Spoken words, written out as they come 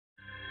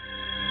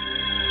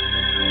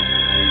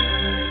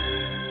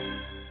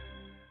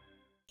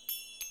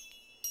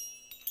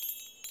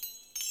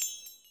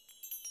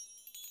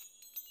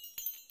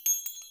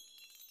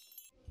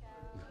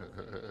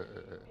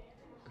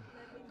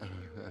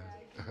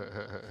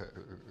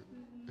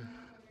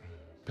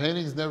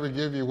Paintings never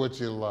give you what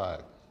you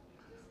like.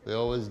 They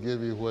always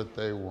give you what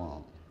they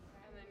want.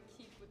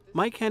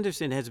 Mike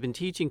Henderson has been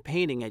teaching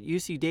painting at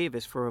UC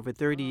Davis for over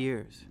 30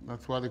 years.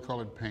 That's why they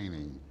call it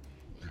painting.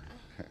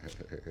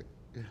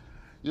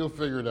 You'll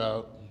figure it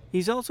out.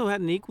 He's also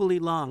had an equally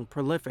long,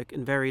 prolific,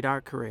 and varied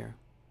art career.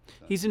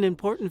 He's an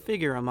important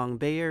figure among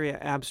Bay Area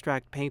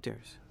abstract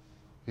painters.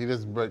 He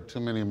doesn't break too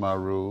many of my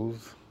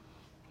rules.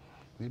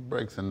 He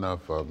breaks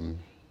enough of them.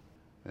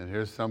 And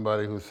here's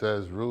somebody who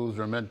says rules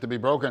are meant to be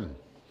broken.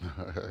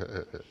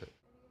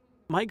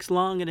 Mike's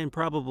long and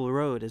improbable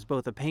road as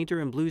both a painter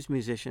and blues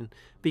musician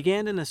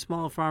began in a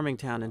small farming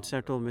town in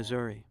central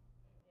Missouri.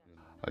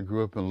 I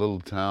grew up in a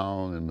little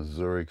town in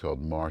Missouri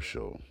called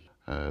Marshall.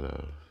 I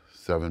had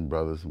 7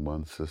 brothers and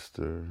 1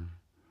 sister,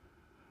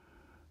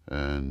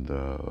 and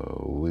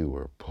we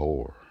were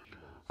poor.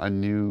 I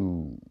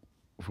knew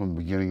from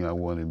the beginning I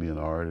wanted to be an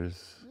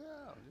artist,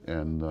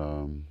 and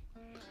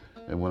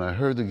when I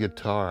heard the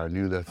guitar, I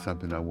knew that's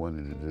something I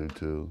wanted to do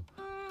too.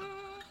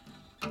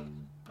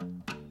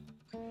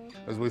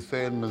 As we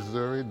say in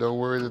Missouri, don't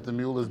worry that the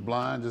mule is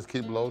blind, just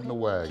keep loading the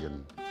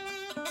wagon.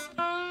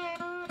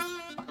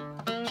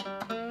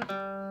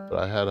 But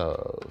I had a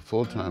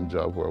full-time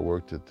job where I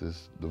worked at the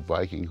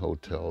Viking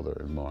Hotel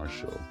there in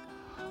Marshall.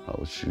 I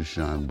was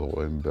shoeshine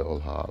boy and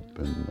bellhop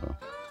and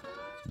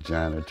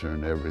janitor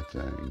and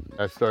everything.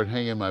 I started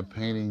hanging my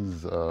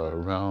paintings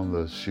around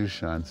the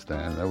shoeshine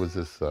stand. There was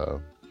this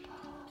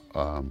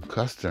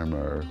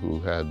customer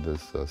who had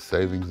this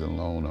savings and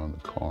loan on the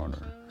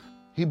corner.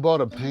 He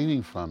bought a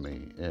painting from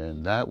me,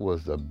 and that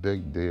was a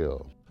big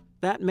deal.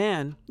 That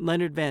man,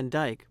 Leonard Van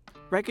Dyke,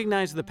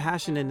 recognized the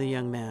passion in the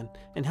young man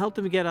and helped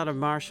him get out of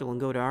Marshall and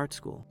go to art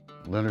school.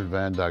 Leonard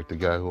Van Dyke, the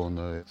guy who owned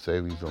the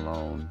savings and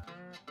loan,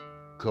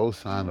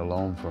 co-signed a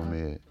loan for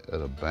me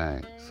at a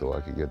bank so I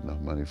could get enough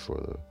money for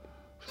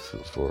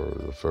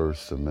the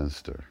first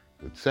semester.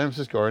 The San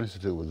Francisco Art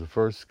Institute was the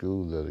first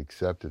school that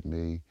accepted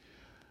me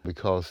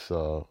because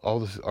all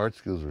the art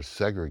schools were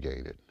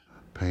segregated.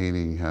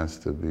 Painting has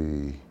to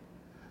be,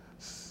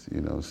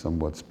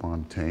 somewhat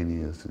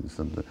spontaneous and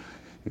something.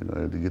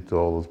 To get to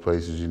all those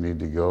places you need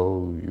to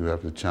go, you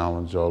have to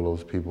challenge all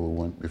those people who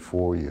went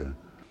before you.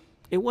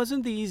 It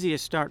wasn't the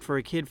easiest start for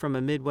a kid from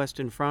a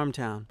Midwestern farm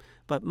town,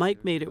 but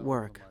Mike made it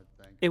work.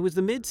 It was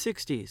the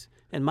mid-'60s,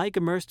 and Mike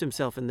immersed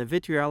himself in the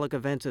vitriolic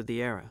events of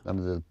the era. I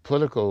mean, the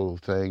political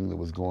thing that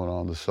was going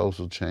on, the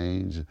social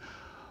change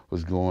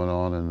was going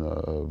on in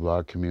the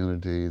Black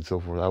community and so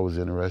forth. I was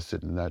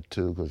interested in that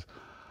too, because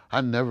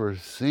I'd never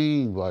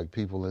seen Black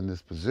people in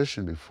this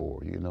position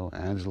before,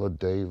 Angela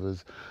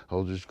Davis,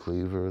 Eldridge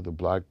Cleaver, the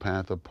Black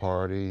Panther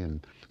Party.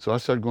 And so I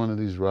started going to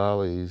these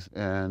rallies,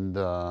 and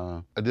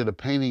I did a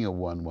painting of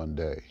one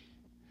day.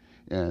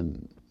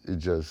 And it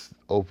just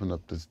opened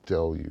up this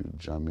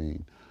deluge. I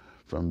mean,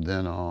 from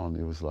then on,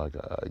 it was like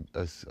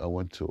I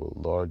went to a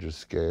larger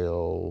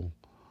scale.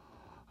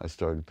 I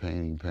started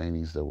painting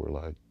paintings that were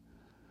like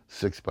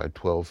 6 by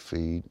 12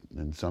 feet,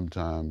 and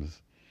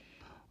sometimes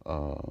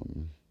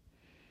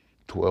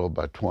 12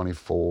 by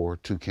 24,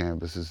 2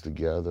 canvases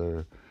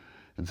together.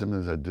 And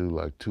sometimes I do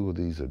like 2 of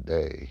these a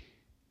day,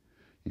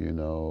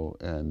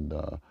 and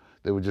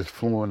they were just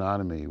flowing out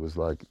of me. It was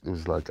like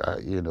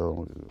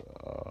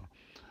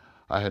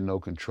I had no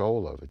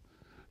control of it.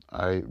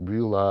 I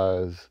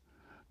realized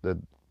that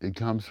it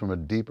comes from a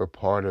deeper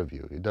part of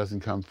you. It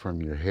doesn't come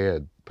from your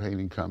head.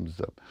 Painting comes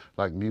up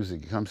like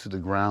music. It comes to the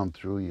ground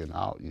through you and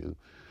out you,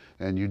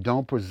 and you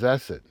don't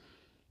possess it.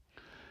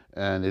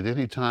 And at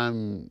any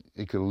time,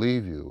 it could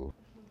leave you.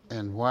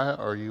 And why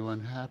are you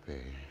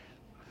unhappy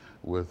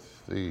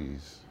with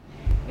these?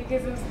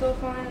 Because I'm still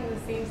following the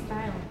same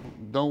style.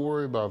 Don't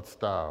worry about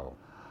style.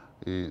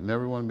 You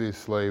never want to be a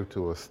slave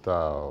to a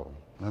style.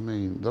 I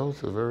mean,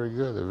 those are very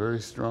good. They're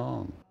very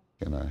strong.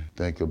 And I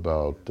think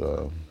about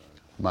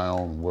my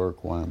own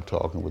work while I'm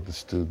talking with the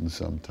students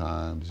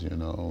sometimes,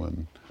 and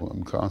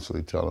I'm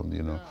constantly telling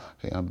them,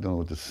 hey, I'm dealing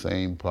with the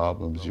same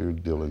problems you're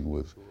dealing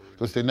with.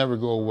 Because they never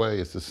go away.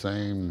 It's the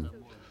same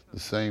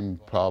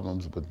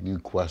problems but new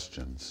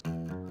questions.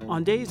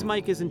 On days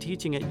Mike isn't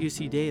teaching at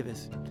UC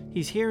Davis,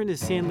 he's here in his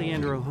San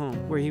Leandro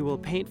home where he will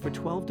paint for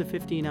 12 to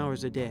 15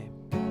 hours a day.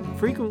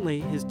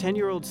 Frequently, his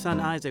 10-year-old son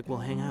Isaac will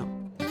hang out.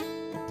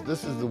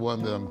 This is the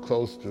one that I'm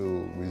close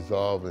to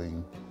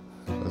resolving,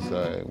 as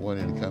I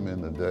wanted to come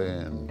in today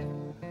and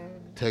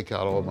take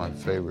out all my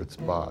favorite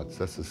spots.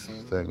 That's the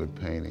thing with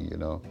painting,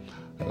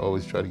 I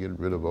always try to get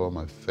rid of all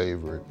my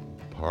favorite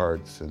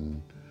parts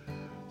and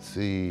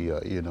see,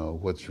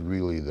 what's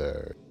really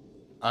there.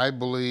 I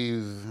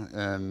believe,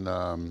 and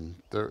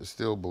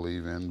still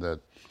believe in,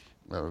 that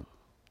I've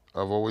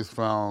always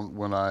found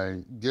when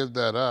I give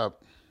that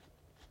up,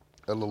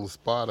 a little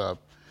spot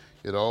up,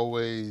 it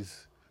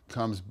always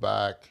comes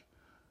back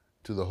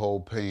to the whole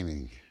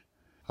painting.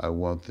 I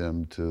want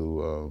them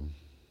to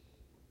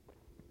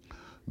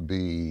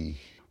be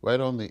right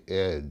on the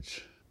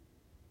edge.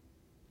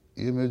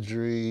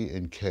 Imagery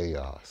and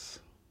chaos.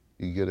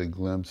 You get a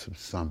glimpse of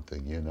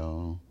something,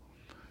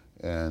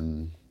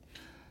 and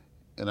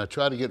And I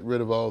try to get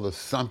rid of all the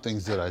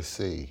somethings that I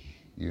see,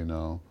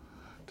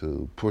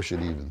 to push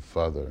it even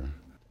further.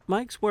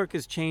 Mike's work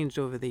has changed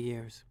over the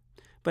years,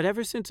 but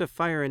ever since a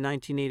fire in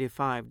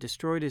 1985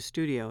 destroyed his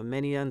studio and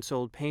many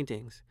unsold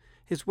paintings,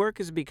 his work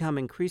has become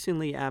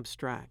increasingly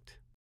abstract.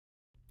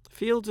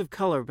 Fields of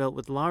color built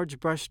with large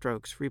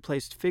brushstrokes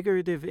replaced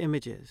figurative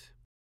images.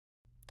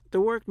 The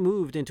work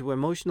moved into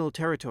emotional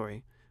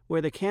territory,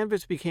 where the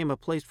canvas became a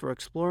place for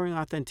exploring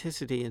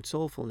authenticity and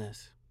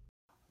soulfulness.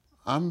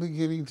 I'm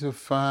beginning to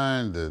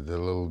find it a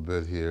little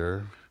bit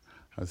here.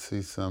 I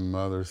see some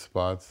other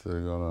spots that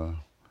are going to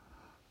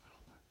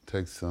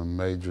take some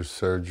major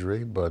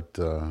surgery, but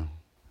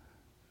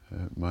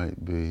it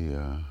might be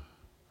 2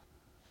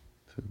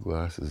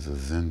 glasses of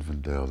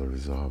Zinfandel to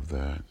resolve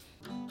that.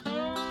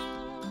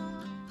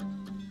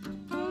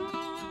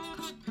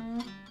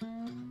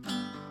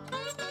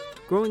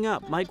 Growing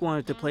up, Mike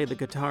wanted to play the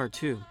guitar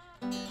too.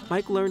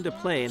 Mike learned to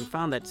play and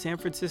found that San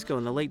Francisco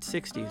in the late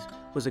 60s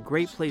was a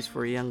great place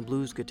for a young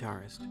blues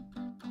guitarist.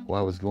 While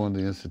I was going to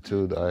the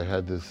Institute, I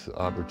had this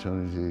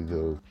opportunity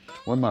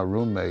one of my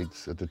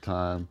roommates at the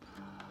time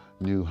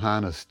knew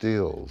Hannah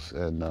Stills,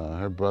 and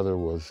her brother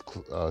was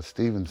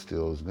Stephen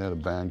Stills, and they had a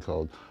band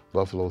called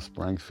Buffalo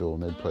Springfield,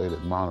 and they played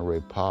at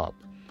Monterey Pop.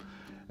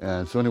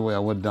 And so anyway, I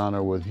went down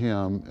there with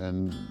him,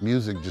 and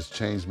music just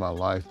changed my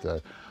life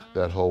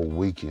that whole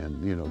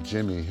weekend.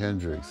 Jimi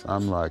Hendrix,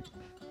 I'm like,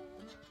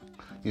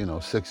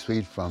 6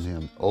 feet from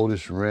him,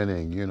 Otis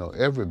Redding,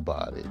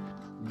 everybody.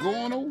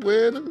 Going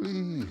away to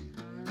leave,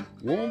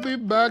 won't be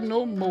back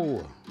no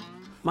more.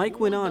 Mike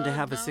went on to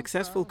have a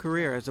successful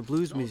career as a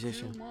blues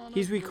musician.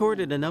 He's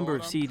recorded a number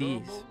of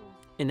CDs,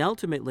 and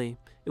ultimately,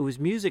 it was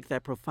music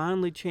that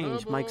profoundly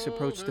changed Mike's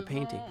approach to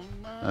painting.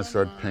 I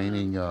started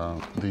painting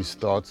these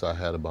thoughts I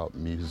had about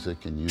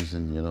music and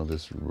using,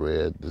 this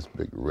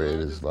big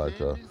red is like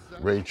a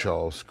Ray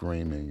Charles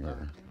Screaming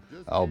or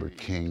Albert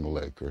King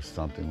lick or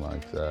something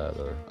like that.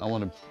 Or I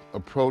want to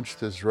approach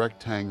this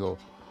rectangle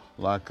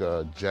like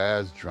a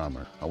jazz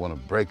drummer. I want to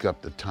break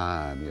up the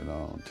time, and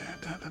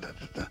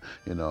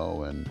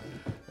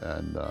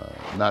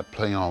not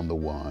play on the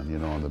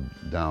one, on the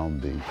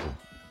downbeat,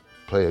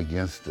 play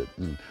against it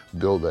and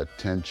build that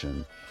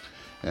tension.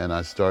 And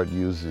I start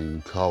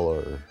using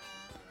color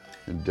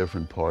in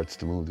different parts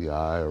to move the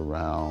eye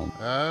around.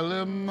 I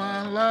live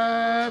my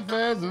life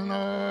as an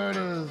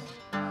artist.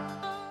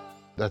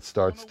 That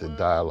starts the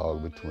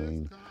dialogue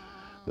between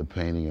the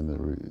painting and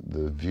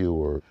the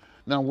viewer.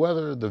 Now,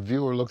 whether the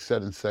viewer looks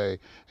at it and say,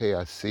 hey,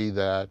 I see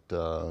that,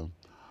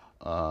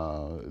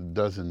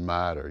 doesn't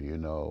matter,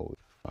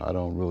 I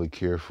don't really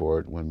care for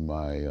it when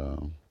my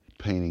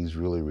paintings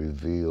really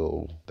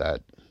reveal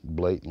that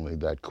blatantly,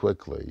 that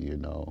quickly,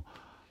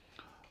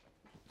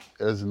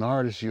 As an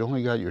artist, you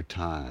only got your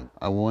time.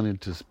 I wanted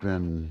to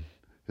spend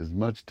as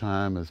much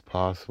time as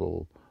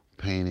possible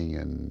painting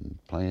and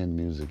playing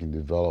music and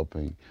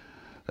developing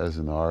as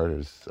an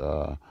artist.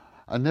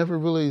 I never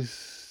really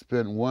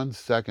spent 1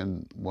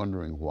 second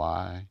wondering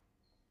why.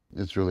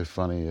 It's really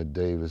funny at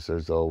Davis,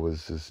 there's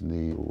always this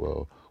need,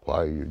 well,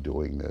 why are you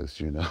doing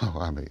this,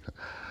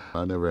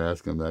 I never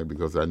ask him that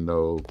because I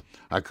know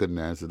I couldn't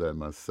answer that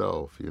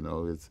myself,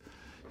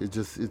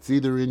 It's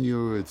either in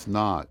you or it's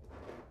not.